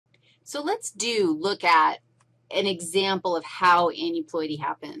So let's look at an example of how aneuploidy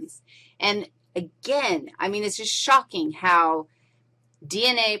happens. And again, I mean, it's just shocking how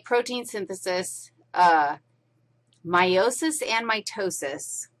DNA, protein synthesis, meiosis and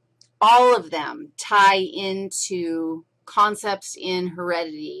mitosis, all of them tie into concepts in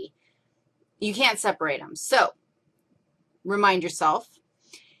heredity. You can't separate them. So remind yourself,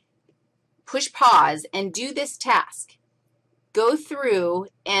 push pause and do this task. Go through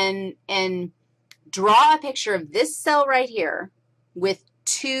and draw a picture of this cell right here with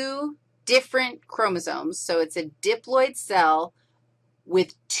two different chromosomes. So it's a diploid cell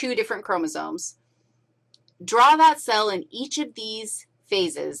with two different chromosomes. Draw that cell in each of these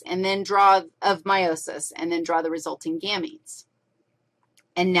phases, and then draw of meiosis, and then draw the resulting gametes.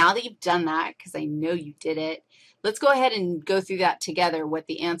 And now that you've done that, because I know you did it, let's go ahead and go through that together, what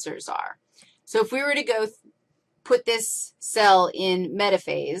the answers are. So if we were to go put this cell in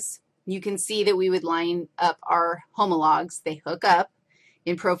metaphase, you can see that we would line up our homologs. They hook up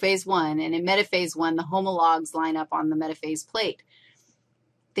in prophase 1, and in metaphase 1, the homologs line up on the metaphase plate.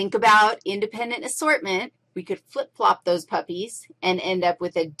 Think about independent assortment. We could flip-flop those puppies and end up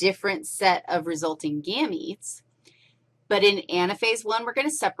with a different set of resulting gametes. But in anaphase 1, we're going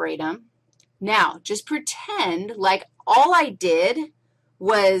to separate them. Now, just pretend like all I did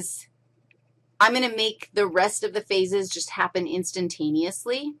was I'm going to make the rest of the phases just happen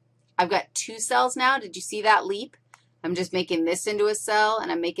instantaneously. I've got two cells now. Did you see that leap? I'm just making this into a cell,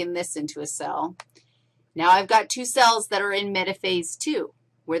 and I'm making this into a cell. Now I've got two cells that are in metaphase 2,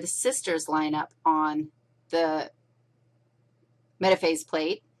 where the sisters line up on the metaphase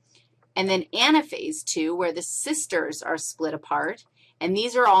plate, and then anaphase 2, where the sisters are split apart, and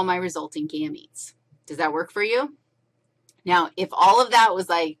these are all my resulting gametes. Does that work for you? Now, if all of that was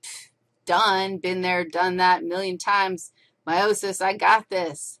like, done, been there, done that a million times, meiosis, I got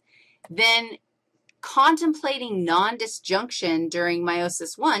this, then contemplating non-disjunction during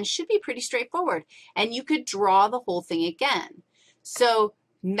meiosis 1 should be pretty straightforward, and you could draw the whole thing again. So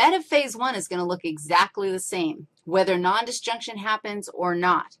metaphase 1 is going to look exactly the same, whether non-disjunction happens or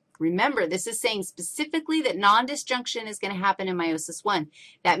not. Remember, this is saying specifically that non-disjunction is going to happen in meiosis 1.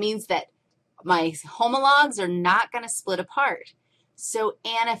 That means that my homologs are not going to split apart. So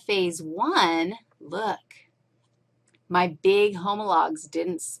anaphase 1, look, my big homologs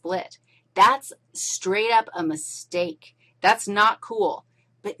didn't split. That's straight up a mistake. That's not cool.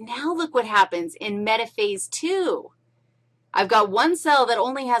 But now look what happens in metaphase 2. I've got one cell that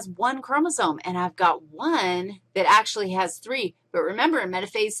only has one chromosome, and I've got one that actually has 3. But remember, in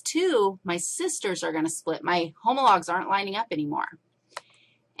metaphase 2, my sisters are going to split. My homologs aren't lining up anymore.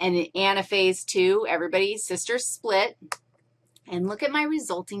 And in anaphase 2, everybody's sisters split. And look at my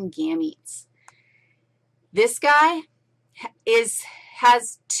resulting gametes. This guy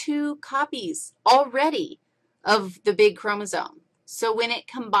has 2 copies already of the big chromosome. So when it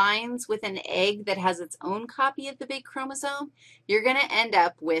combines with an egg that has its own copy of the big chromosome, you're going to end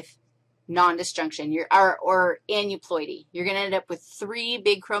up with non-disjunction or aneuploidy. You're going to end up with 3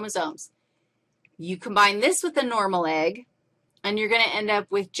 big chromosomes. You combine this with a normal egg, and you're going to end up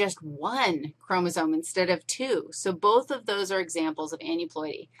with just 1 chromosome instead of 2. So both of those are examples of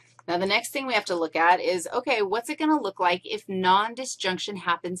aneuploidy. Now, the next thing we have to look at is, okay, what's it going to look like if non-disjunction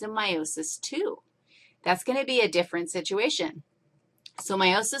happens in meiosis 2? That's going to be a different situation. So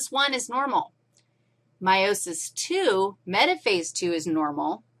meiosis 1 is normal. Meiosis 2, metaphase 2 is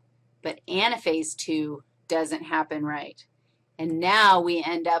normal, but anaphase 2 doesn't happen right. And now we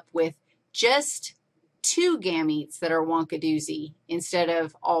end up with just 2 gametes that are wonkadoozy instead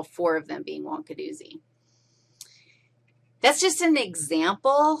of all 4 of them being wonkadoozy. That's just an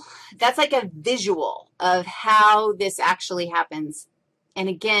example. That's like a visual of how this actually happens. And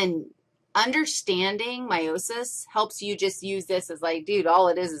again, understanding meiosis helps you just use this as like, dude, all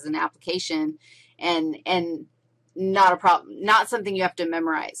it is an application and not a problem, not something you have to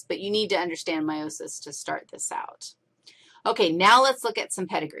memorize, but you need to understand meiosis to start this out. Okay, now let's look at some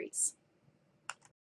pedigrees.